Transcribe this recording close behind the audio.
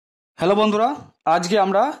Hello বন্ধুরা, আজকে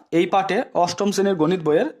আমরা এই পাঠে অষ্টম শ্রেণীর গণিত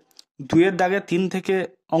বইয়ের 2-এর দাগে 3 থেকে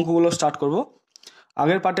অঙ্কগুলো স্টার্ট করব।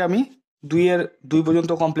 আগের পাঠে আমি 2-এর 2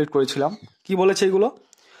 পর্যন্ত কমপ্লিট করেছিলাম। কি বলেছে এইগুলো?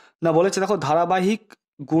 না, বলেছে দেখো ধারাবাহিক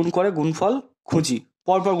গুণ করে গুণফল খুঁজি,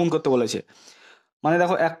 পরপর গুণ করতে বলেছে। মানে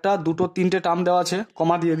দেখো একটা দুটো তিনটে টার্ম দেওয়া আছে,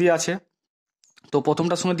 কমা দিয়ে দিয়ে আছে, তো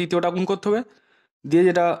প্রথমটার সঙ্গে দ্বিতীয়টা গুণ করতে হবে, দিয়ে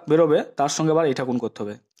যেটা বেরোবে তার সঙ্গে আবার এটা গুণ করতে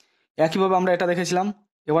হবে। একইভাবে আমরা এটা দেখেছিলাম।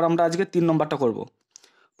 এবার আমরা আজকে 3 নম্বরটা করব।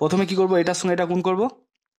 প্রথমে কি করব, এটার সঙ্গে এটা গুণ করব,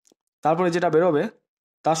 তারপরে যেটা বেরোবে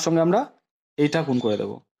তার সঙ্গে আমরা এইটা গুণ করে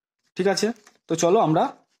দেব। ঠিক আছে, তো চলো আমরা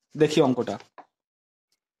দেখি অঙ্কটা।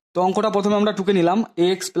 তো অঙ্কটা প্রথমে আমরা টুকে নিলাম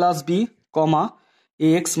ax plus B comma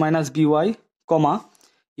ax minus B y comma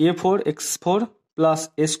a4 x4 plus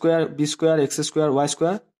a square B square x square Y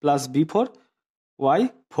square plus b4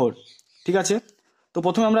 y4। ঠিক আছে, তো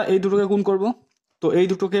প্রথমে আমরা এই দুটোকে গুণ করব। তো এই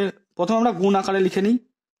দুটোকে প্রথমে আমরা গুণ আকারে লিখে নিই,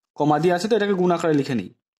 কমা দিয়ে আছে তো এটাকে গুণ আকারে লিখে নিই,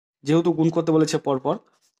 যেহেতু গুণ করতে বলেছে পরপর।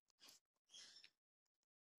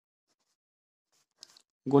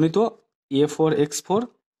 গণিত a4 x4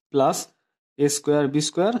 plus a square B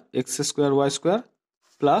square x square Y square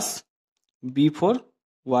plus b4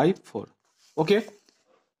 y4। ওকে,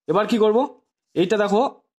 এবার কি করব, এইটা দেখো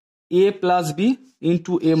a plus B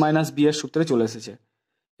into A minus B এর সূত্রে চলে এসেছে।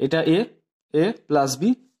 এটা এ প্লাস বি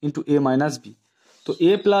ইন্টু এ মাইনাস বি। তো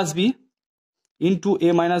এ প্লাস বি ইন্টু এ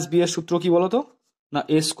মাইনাস বি এর সূত্র কি বলতো? না,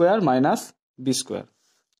 এ স্কোয়ার মাইনাস বি স্কোয়ার।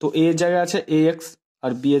 তো এ এর জায়গায় আছে এ এক্স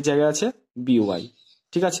আর বি এর জায়গায় আছে বি ওয়াই।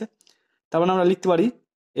 ঠিক আছে, তার মানে আমরা লিখতে পারি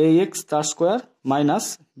এ এক্স তার স্কোয়ার মাইনাস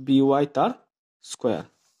বি ওয়াই তার স্কোয়ার।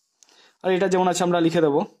 আর এটা যেমন আছে আমরা লিখে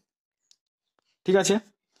দেব। ঠিক আছে,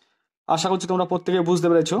 আশা করছি তোমরা প্রত্যেকে বুঝতে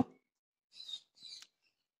পেরেছো।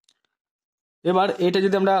 এবার এটা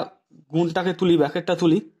যদি আমরা গুণটাকে তুলি, ব্র্যাকেটটা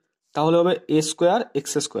তুলি, তাহলে হবে এ স্কোয়ার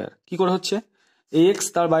এক্স স্কোয়ার। কি করে হচ্ছে? এ এক্স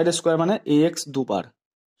তার বাইরে স্কোয়ার মানে এ এক্স দুবার,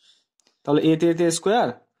 তাহলে এ তে স্কোয়ার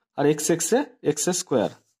আর এক্স এক্সে এক্স স্কোয়ার।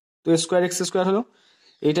 তো এ স্কোয়ার এক্স স্কোয়ার হলো,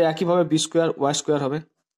 এটা একইভাবে বি স্কোয়ার ওয়াই স্কোয়ার হবে।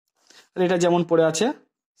 আর এটা যেমন পড়ে আছে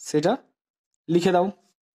সেটা লিখে দাও।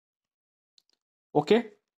 ওকে,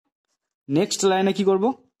 নেক্সট লাইনে কি করব?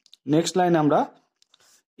 নেক্সট লাইনে আমরা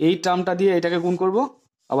এই টার্মটা দিয়ে এটাকে গুণ করব,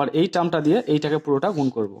 আবার এই টার্মটা দিয়ে এইটাকে পুরোটা গুণ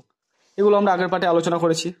করব। এগুলো আমরা আগের পার্টে আলোচনা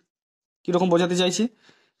করেছি। কীরকম বোঝাতে চাইছি?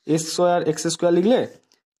 এ স্কোয়ার এক্স স্কোয়ার লিখলে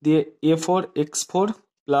দিয়ে a4 x4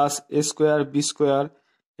 প্লাস এ square B square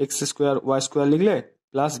x square Y square লিখলে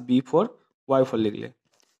প্লাস b4 y4 লিখলে।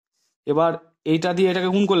 এবার এইটা দিয়ে এটাকে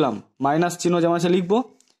গুণ করলাম, মাইনাস চিহ্ন যেমন আছে লিখবো,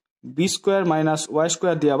 B square minus Y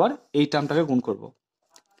square দিয়ে আবার এই টার্মটাকে গুণ করব।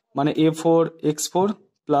 মানে a4 x4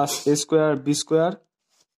 প্লাস এ square B square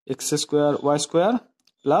x square Y square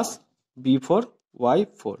plus b4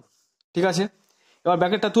 y4। ঠিক আছে, এবার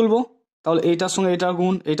ব্র্যাকেটটা তুলবো, তাহলে এইটার সঙ্গে এটার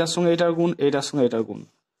গুণ, এইটার সঙ্গে এটার গুণ, এইটার সঙ্গে এটার গুণ,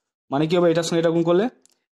 মানে কি হবে? এটার সঙ্গে এটা গুণ করলে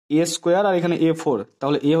এ স্কোয়ার আর এখানে a4,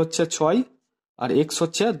 তাহলে এ হচ্ছে 6 আর এক্স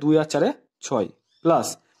হচ্ছে 2 আর 4 6 প্লাস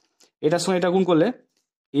এটার সঙ্গে এটা গুণ করলে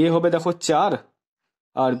এ হবে দেখো 4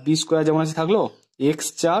 আর বি স্কোয়ার যেমন আছে থাকলো এক্স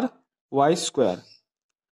 4 ওয়াই স্কোয়ার।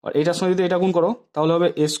 আর এটার সঙ্গে যদি এটা গুণ করো তাহলে হবে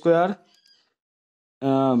এ square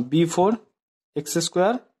b4 x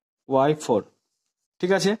square y4।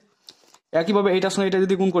 ঠিক আছে, একইভাবে এইটার সঙ্গে এটা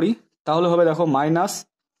যদি গুণ করি তাহলে হবে দেখো minus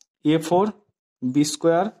a4 B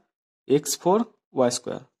square x4 Y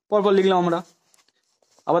square. পরপর লিখলাম আমরা।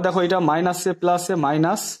 আবার দেখো এটা মাইনাসে প্লাসে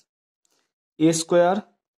মাইনাস এ স্কোয়ার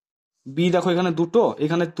বি, দেখো এখানে দুটো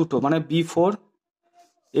এখানে দুটো, মানে b4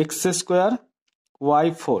 এক্স স্কোয়ার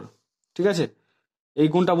y4। ঠিক আছে, এই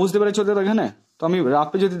গুণটা বুঝতে পেরেছো তো এখানে? তো আমি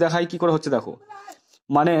রাফে যদি দেখাই কি করে হচ্ছে দেখো,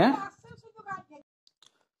 মানে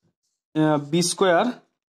বি স্কোয়ার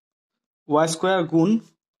ওয়াই স্কোয়ার গুণ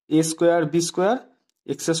এ square B square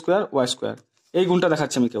x square Y square, এই গুণটা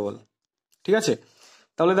দেখাচ্ছি আমি কেবল। ঠিক আছে,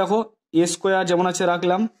 তাহলে দেখো এ স্কোয়ার যেমন আছে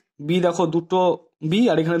রাখলাম, বি দেখো দুটো বি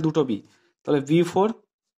আর এখানে দুটো বি, তাহলে b4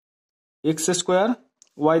 এক্স স্কোয়ার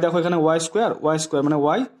ওয়াই, দেখো এখানে ওয়াই স্কোয়ার মানে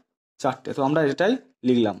ওয়াই 4টে, তো আমরা এটাই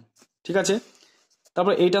লিখলাম। ঠিক আছে,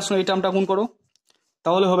 তারপর এইটার সঙ্গে এই টার্মটা গুণ করো,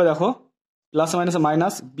 তাহলে হবে দেখো প্লাস মাইনাস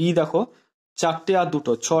মাইনাস বি দেখো 4টে আর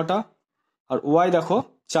দুটো 6টা, আর ওয়াই দেখো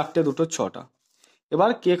 4টে দুটো 6টা। এবার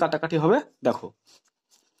কে কাটাকাটি হবে দেখো,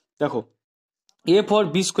 দেখো a4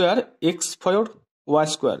 B square x4 Y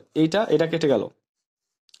square, এটা কেটে গেল।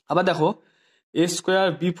 আবার দেখো এ square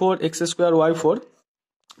b4 x square y4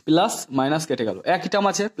 plus minus কেটে গেল, একই টার্ম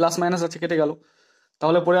আছে প্লাস মাইনাস আছে কেটে গেল,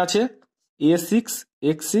 তাহলে পড়ে আছে a6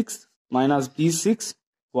 x6 minus b6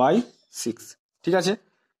 y6। ঠিক আছে,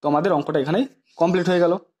 তো আমাদের অঙ্কটা এখানেই কমপ্লিট হয়ে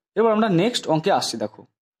গেল। এবার আমরা নেক্সট অঙ্কে আসছি। দেখো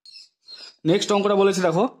নেক্সট অঙ্কটা বলেছে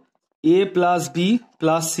দেখো এ প্লাস বি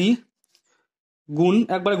প্লাস সি গুণ,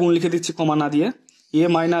 একবারে গুণ লিখে দিচ্ছি কমা না দিয়ে, এ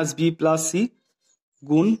মাইনাস বি প্লাস সি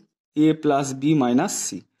গুণ এ প্লাস বি মাইনাস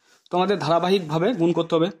সি। তো আমাদের ধারাবাহিকভাবে গুণ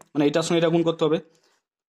করতে হবে, মানে এটার সঙ্গে এটা গুণ করতে হবে।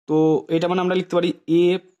 তো এটা মানে আমরা লিখতে পারি এ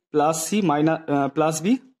plus C minus plus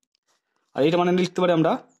B, আর এটা মানে লিখতে পারি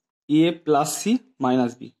আমরা এ প্লাস সি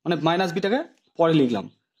মাইনাস বি, মানে মাইনাস বিটাকে পরে লিখলাম,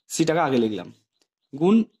 সিটাকে আগে লিখলাম,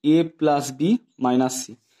 গুণ এ প্লাস বি মাইনাস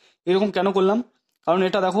সি। এরকম কেন করলাম? কারণ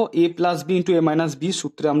এটা দেখো এ প্লাস বি ইন্টু এ মাইনাস বি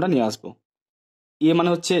সূত্রে আমরা নিয়ে আসবো। এ মানে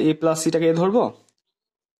হচ্ছে এ প্লাস সিটাকে এ ধরবো,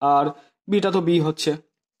 আর বিটা তো বি হচ্ছে।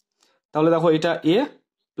 তাহলে দেখো এটা এ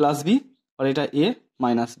প্লাস বি আর এটা এ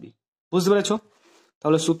মাইনাস বি, বুঝতে পেরেছো?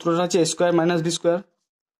 তাহলে সূত্রটা হচ্ছে এ স্কোয়ার মাইনাস বি স্কোয়ার,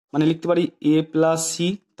 মানে লিখতে পারি এ প্লাস সি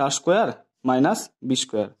তার স্কোয়ার মাইনাস বি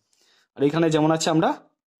স্কোয়ার। আর এখানে যেমন আছে আমরা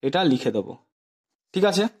এটা লিখে দেবো, ঠিক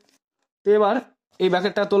আছে? তো এবার এই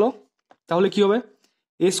ব্র্যাকেটটা তোলো, তাহলে কি হবে?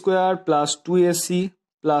 এ square plus 2ac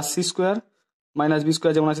plus C square minus B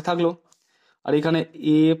square যেমন আছে থাকলো, আর এখানে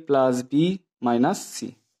এ প্লাস বি মাইনাস সি।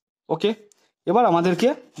 ওকে, এবার আমাদেরকে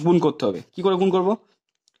গুণ করতে হবে। কি করে গুণ করব?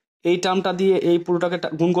 এই টার্মটা দিয়ে এই পুরোটাকে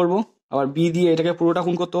গুণ করব, আবার বি দিয়ে এটাকে পুরোটা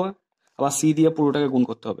গুণ করতে হবে, আবার সি দিয়ে পুরোটাকে গুণ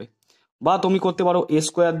করতে হবে। বা তুমি করতে পারো এ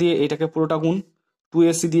স্কোয়ার দিয়ে এটাকে পুরোটা গুণ,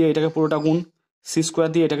 2ac দিয়ে এটাকে পুরোটা গুণ, সি স্কোয়ার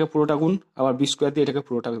দিয়ে এটাকে পুরোটা গুণ, আবার বি স্কোয়ার দিয়ে এটাকে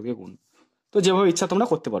পুরোটা দিয়ে গুণ। তো যেভাবে ইচ্ছা তোমরা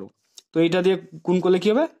করতে পারো। তো এইটা দিয়ে গুণ করলে কি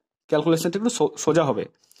হবে? ক্যালকুলেশনটা একটু সোজা হবে।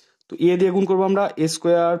 তো এ দিয়ে গুণ করবো আমরা এ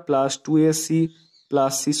square plus 2ac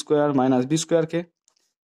plus C square minus B স্কোয়ারকে,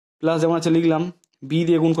 প্লাস যেমন আছে লিখলাম। বি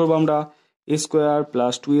দিয়ে গুণ করবো আমরা এ square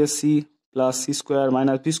plus 2ac plus C square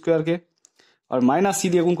minus B স্কোয়ারকে, আর মাইনাস সি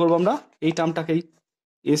দিয়ে গুণ করবো আমরা এই টার্মটাকেই,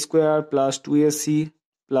 এ square plus 2ac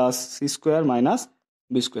plus C square minus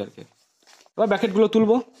B স্কোয়ারকে। এবার ব্র্যাকেটগুলো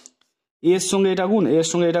তুলবো, এর সঙ্গে এটা গুণ, এর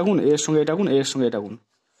সঙ্গে এটা গুণ, এর সঙ্গে এটা গুণ, এর সঙ্গে এটা গুণ।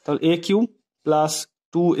 তাহলে এ Q plus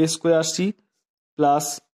 2a square C plus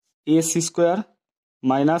A C square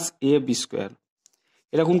minus A B square,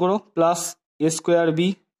 এটা গুণ করো, প্লাস এ square B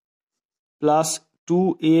plus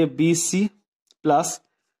 2ab C plus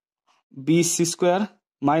B C square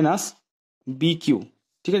minus B Q.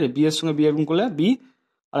 ঠিক আছে, বি এর সঙ্গে বি এর গুণ করলে বি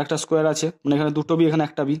আর একটা স্কোয়ার আছে, মানে এখানে দুটো বি এখানে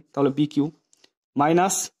একটা বি, তাহলে বি কিউ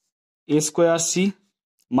মাইনাস এ স্কোয়ার সি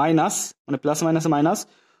মাইনাস, মানে plus minus minus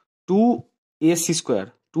 2ac square,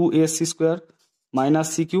 2ac square minus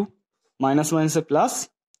C Q minus মাইনাসে প্লাস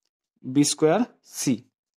বি স্কোয়ার সি।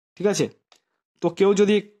 ঠিক আছে, তো কেউ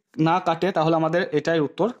যদি না কাটে তাহলে আমাদের এটাই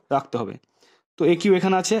উত্তর রাখতে হবে। তো এ কিউ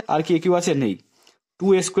এখানে আছে, আর কি এ কিউ আছে? নেই।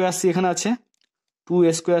 2a স্কোয়ার সি এখানে আছে,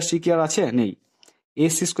 2a স্কোয়ার সি কি আর আছে? নেই। এ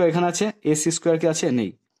সি স্কোয়ার এখানে আছে, এ সি স্কোয়ার কি আছে? নেই।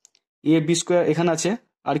 এ বি স্কোয়ার এখানে আছে,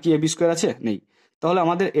 আর কি এ বি স্কোয়ার আছে? নেই। তাহলে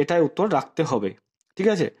আমাদের এটাই উত্তর রাখতে হবে। ঠিক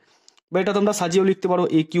আছে, বা এটা তোমরা সাজিয়েও লিখতে পারো,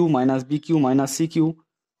 এ Q minus B Q minus C Q,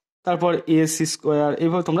 তারপর এ সি স্কোয়ার,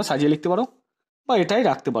 এইভাবে তোমরা সাজিয়ে লিখতে পারো, বা এটাই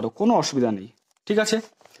রাখতে পারো, কোনো অসুবিধা নেই। ঠিক আছে,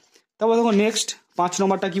 তারপর দেখো নেক্সট 5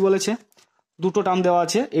 নম্বরটা কি বলেছে? দুটো টার্ম দেওয়া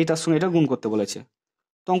আছে, এইটার সঙ্গে এটা গুণ করতে বলেছে।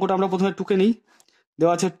 তো অঙ্কটা আমরা প্রথমে টুকে নিই।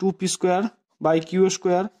 দেওয়া আছে 2p square by Q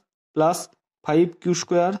square plus 5q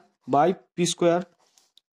square by P square,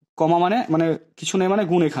 কমা মানে মানে কিছু নেই, মানে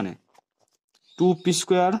গুণ এখানে 2p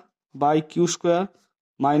square by Q square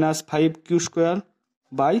minus 5q square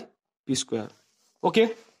by P square. ওকে,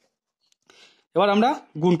 এবার আমরা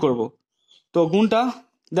গুণ করব। তো গুণটা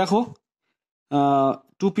দেখো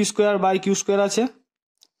 2p square by Q square আছে,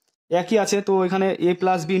 একই আছে, তো এখানে এ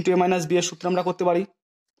প্লাস বি ইন্টু এ মাইনাস বি এর সূত্র আমরা করতে পারি,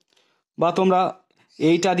 বা তোমরা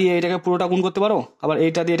এইটা দিয়ে এটাকে পুরোটা গুণ করতে পারো, আবার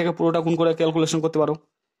এইটা দিয়ে এটাকে পুরোটা গুণ করে ক্যালকুলেশন করতে পারো।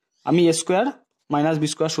 আমি এ স্কোয়ার মাইনাস বি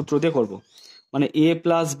স্কোয়ার সূত্র দিয়ে করবো, মানে এ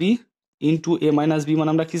প্লাস বি ইন্টু এ মাইনাস বি, মানে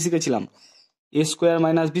আমরা কি শিখেছিলাম? এ স্কোয়ার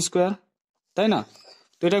মাইনাস বি স্কোয়ার, তাই না?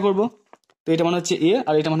 তো এটাই করবো। তো এটা মানে হচ্ছে এ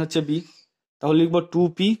আর এটা মানে হচ্ছে বি, তাহলে লিখবো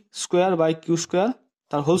 2p square by Q square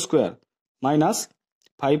তার হোল স্কোয়ার মাইনাস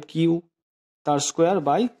 5q তার স্কোয়ার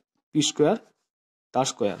বাই পি স্কোয়ার তার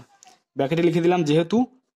স্কোয়ার। ব্র্যাকেটে লিখে দিলাম, যেহেতু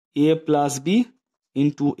এ প্লাস বি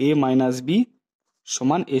ইন্টু এ মাইনাস বি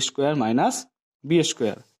সমান এ স্কোয়ার মাইনাস বি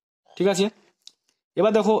স্কোয়ার। ঠিক আছে,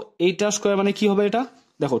 এবার দেখো এইটা স্কোয়ার মানে কি হবে? এটা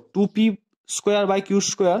দেখো 2p square by Q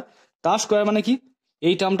square তার স্কোয়ার মানে কি?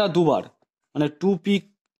 এই টার্মটা দুবার, মানে 2p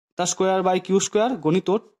তার স্কোয়ার বাই কিউ স্কোয়ার গণিত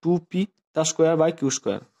 2p তার স্কোয়ার বাই কিউ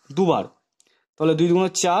স্কোয়ার দুবার, তাহলে 2 দুগুণ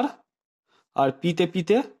 4, আর পিতে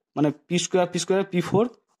পিতে মানে P square p4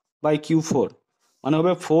 by q4, মানে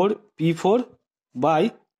হবে 4p4 বাই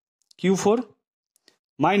q4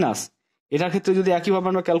 মাইনাস, এটার ক্ষেত্রে যদি একইভাবে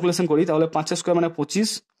আমরা ক্যালকুলেশন করি তাহলে 5 স্কোয়ার মানে 25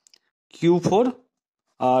 q4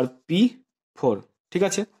 আর p4। ঠিক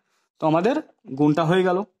আছে, তো আমাদের গুণটা হয়ে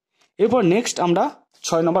গেল। এরপর নেক্সট আমরা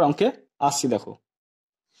 6 নম্বর অঙ্কে আসছি। দেখো,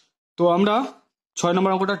 তো আমরা 6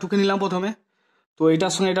 নম্বর অঙ্কটা টুকে নিলাম প্রথমে। তো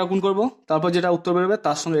এটার সঙ্গে এটা গুণ করব, তারপর যেটা উত্তর বেরোবে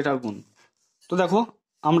তার সঙ্গে এটার গুণ। তো দেখো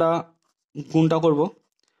আমরা গুণটা করব,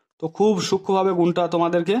 তো খুব সূক্ষ্মভাবে গুণটা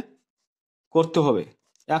তোমাদেরকে করতে হবে,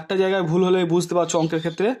 একটা জায়গায় ভুল হলে বুঝতে পারছো অঙ্কের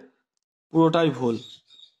ক্ষেত্রে পুরোটাই ভুল।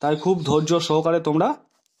 তাই খুব ধৈর্য সহকারে তোমরা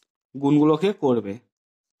গুণগুলোকে করবে।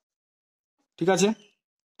 ঠিক আছে,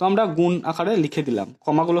 তো আমরা গুণ আকারে লিখে দিলাম,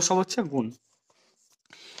 কমাগুলো সব হচ্ছে গুণ।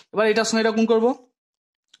 এবার এটার সঙ্গে এটা গুণ করব,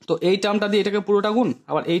 তো এই টার্মটা দিয়ে এটাকে পুরোটা গুণ,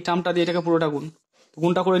 আবার এই টার্মটা দিয়ে এটাকে পুরোটা গুণ।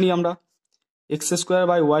 গুণটা করে নিই আমরা, x square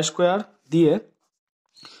by Y square দিয়ে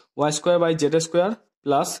Y square by Z square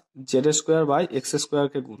plus Z square by x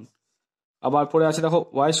স্কোয়ারকে গুণ। আবার পরে আছে দেখো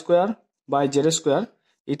Y square by Z square,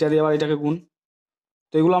 এটা দিয়ে আবার এটাকে গুণ।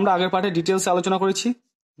 তো এগুলো আমরা আগের পার্টে ডিটেলসে আলোচনা করেছি,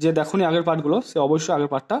 যে দেখোনি আগের পার্টগুলো সে অবশ্যই আগের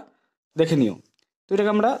পার্টটা দেখে নিও। তো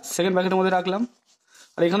এটাকে আমরা সেকেন্ড ব্র্যাকেটের মধ্যে রাখলাম,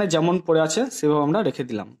 আর এখানে যেমন পড়ে আছে সেভাবে আমরা রেখে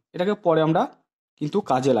দিলাম। এটাকে পরে আমরা কিন্তু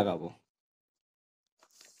কাজে লাগাবো।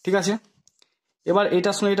 ঠিক আছে, এবার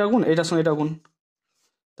এইটার সঙ্গে এটা গুণ, এইটার সঙ্গে এটা গুণ,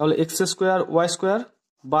 তাহলে x square Y square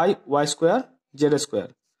by Y square Z square.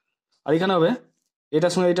 আর এখানে হবে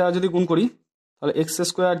এটার সঙ্গে এটা যদি গুণ করি তাহলে x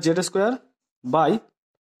square Z square by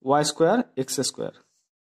Y square x square.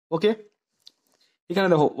 ওকে, এখানে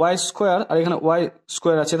দেখো ওয়াই স্কোয়ার আর এখানে ওয়াই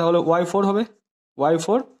স্কোয়ার আছে, তাহলে ওয়াই ফোর হবে, Y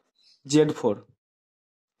four Z four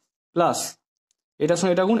plus এটার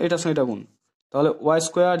সঙ্গে এটা গুণ, এটার সঙ্গে এটা গুণ, তাহলে Y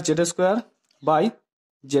square Z square by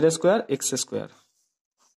Z square x square.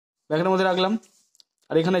 ব্র্যাকেটের মধ্যে রাখলাম,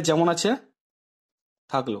 আর এখানে যেমন আছে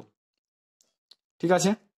থাকলো। ঠিক আছে,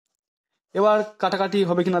 এবার কাটাকাটি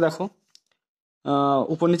হবে কিনা দেখো,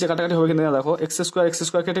 উপর নিচে কাটাকাটি হবে কিনা দেখো, এক্স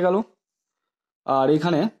স্কোয়ার কেটে গেল, আর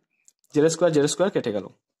এখানে জেড স্কোয়ার কেটে গেল।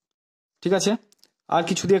 ঠিক আছে, আর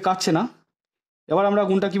কিছু দিয়ে কাটছে না। এবার আমরা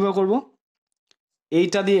গুণটা কিভাবে করব,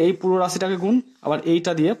 এইটা দিয়ে এই পুরো রাশিটাকে গুণ, আবার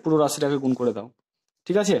এইটা দিয়ে পুরো রাশিটাকে গুণ করে দাও।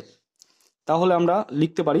 ঠিক আছে, তাহলে আমরা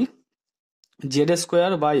লিখতে পারি Z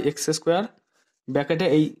square by x square, ব্র্যাকেটে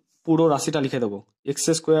এই পুরো রাশিটা লিখে দেবো, x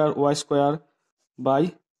square Y square by,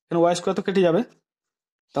 এখানে ওয়াই স্কোয়ার তো কেটে যাবে,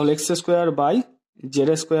 তাহলে x square by Z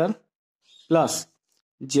square plus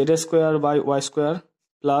Z square by Y square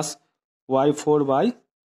plus Y four by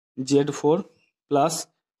Z four plus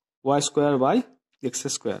Y square by x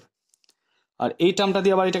square. আর এই টার্মটা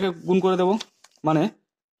দিয়ে আবার এটাকে গুণ করে দেবো, মানে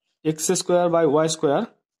x square by Y square,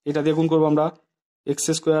 এটা দিয়ে গুণ করবো আমরা x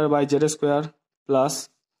square by Z square plus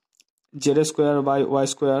Z square by Y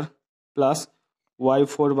square plus Y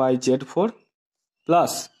four by Z four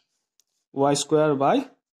plus Y square by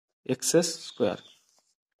x square.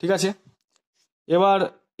 ঠিক আছে, এবার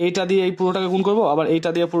এইটা দিয়ে এই পুরোটাকে গুণ করবো, আবার এইটা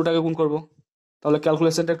দিয়ে পুরোটাকে গুণ করবো, তাহলে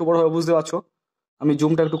ক্যালকুলেশনটা একটু বড় হবে, বুঝতে পারছো। আমি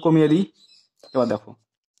জুমটা একটু কমিয়ে দিই। এবার দেখো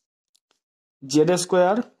Z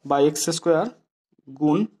square by x square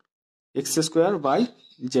গুণ x square by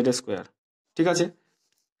Z square. ঠিক আছে,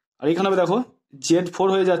 আর এখানে দেখো জেড ফোর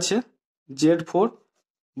হয়ে যাচ্ছে Z four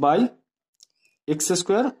by x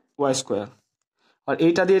square Y square, আর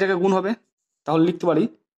এইটা দিয়ে এটাকে গুণ হবে, তাহলে লিখতে পারি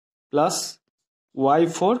plus Y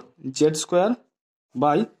four Z square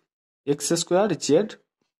by x square Z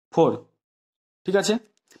four. ঠিক আছে,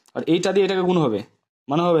 আর এইটা দিয়ে এটাকে গুণ হবে,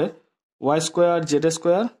 মানে হবে Y square Z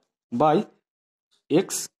square by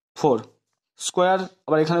x four square,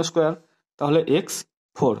 আবার এখানে স্কোয়ার, তাহলে এক্স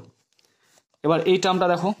ফোর। এবার এই টার্মটা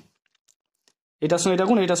দেখো, এটার সঙ্গে এটা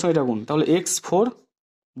গুণ, এটার সঙ্গে এটা গুণ, তাহলে x four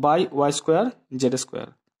by Y square Z square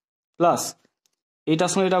plus এইটার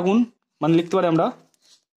সঙ্গে এটা গুণ, মানে লিখতে পারি আমরা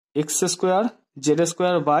x square Z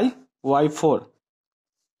square by Y four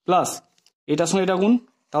plus এটার সঙ্গে এটা গুণ,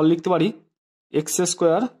 তাহলে লিখতে পারি x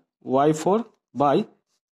square Y four by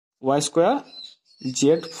Y square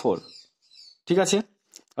Z four. ঠিক আছে,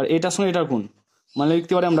 আর এটার সঙ্গে এটার গুণ, মানে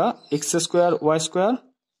লিখতে পারি আমরা x square Y square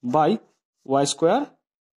by Y square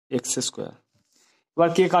x square. এবার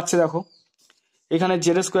কে কাটছে দেখো, এখানে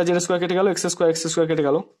জেড স্কোয়ার কেটে গেল, এক্স স্কোয়ার কেটে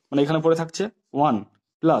গেল, মানে এখানে পড়ে থাকছে ওয়ান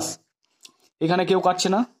প্লাস এখানে কেউ কাটছে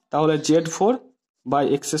না, তাহলে Z four by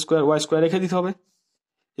x square Y square রেখে দিতে হবে।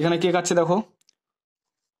 এখানে কে কাটছে দেখো,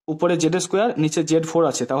 উপরে জেড স্কোয়ার নিচে জেড ফোর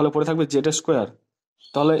আছে, তাহলে পড়ে থাকবে জেড স্কোয়ার,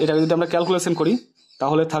 তাহলে এটাকে যদি আমরা ক্যালকুলেশন করি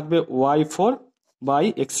তাহলে থাকবে Y four by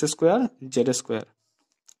x square Z square.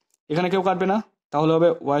 এখানে কেউ কাটবে না, তাহলে হবে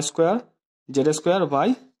Y square Z square by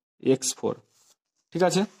x four. ঠিক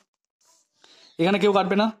আছে, এখানে কেউ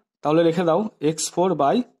কাটবে না, তাহলে রেখে দাও x four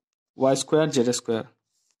by Y square Z square.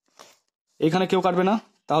 এখানে কেউ কাটবে না,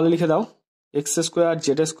 তাহলে লিখে দাও x square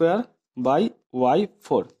Z square by Y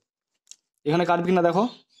four. এখানে কাটবে কিনা দেখো,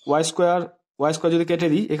 ওয়াই স্কোয়ার যদি কেটে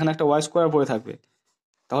দিই এখানে একটা ওয়াই স্কোয়ার পড়ে থাকবে,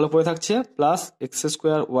 তাহলে পড়ে থাকছে plus x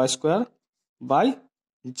square Y square by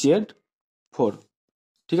Z four.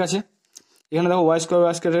 ঠিক আছে, এখানে দেখো ওয়াই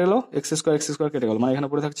স্কোয়ার কেটে গেল, এক্স স্কোয়ার কেটে গেল, মানে এখানে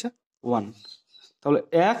পড়ে থাকছে ওয়ান, তাহলে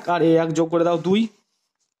এক আর এই এক যোগ করে দাও দুই,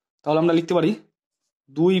 তাহলে আমরা লিখতে পারি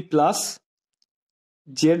দুই প্লাস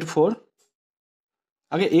জেড ফোর,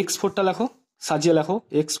 আগে এক্স ফোরটা লেখো, সাজিয়ে লেখো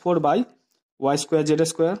x4 by Y square Z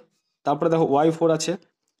square, তারপরে দেখো y4 আছে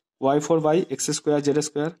y4 by x square Z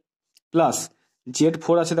square, plus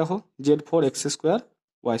z4 আছে দেখো z4 x square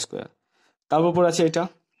Y square, তারপর আছে এটা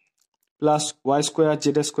plus Y square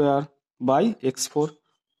Z square by x4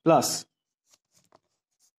 plus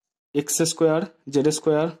x square Z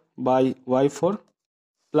square by y4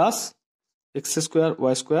 plus x square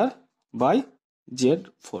Y square by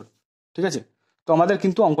z4। ঠিক আছে, তো আমাদের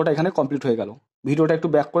কিন্তু অঙ্কটা এখানে কমপ্লিট হয়ে গেল। ভিডিওটা একটু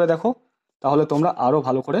ব্যাক করে দেখো, তাহলে তোমরা আরো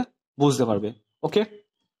ভালো করে বুঝতে পারবে। ওকে,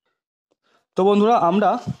 তো বন্ধুরা আমরা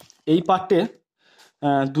এই পার্টে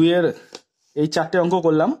 2-এর এই 4টে অঙ্ক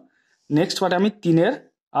করলাম। নেক্সট পার্টে আমি 3-এর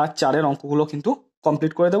আর 4-এর অঙ্কগুলো কিন্তু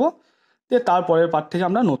কমপ্লিট করে দেবো, তারপরের পার্ট থেকে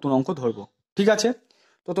আমরা নতুন অঙ্ক ধরবো। ঠিক আছে,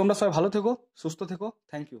 তো তোমরা সবাই ভালো থেকো, সুস্থ থেকো,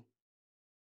 থ্যাংক ইউ।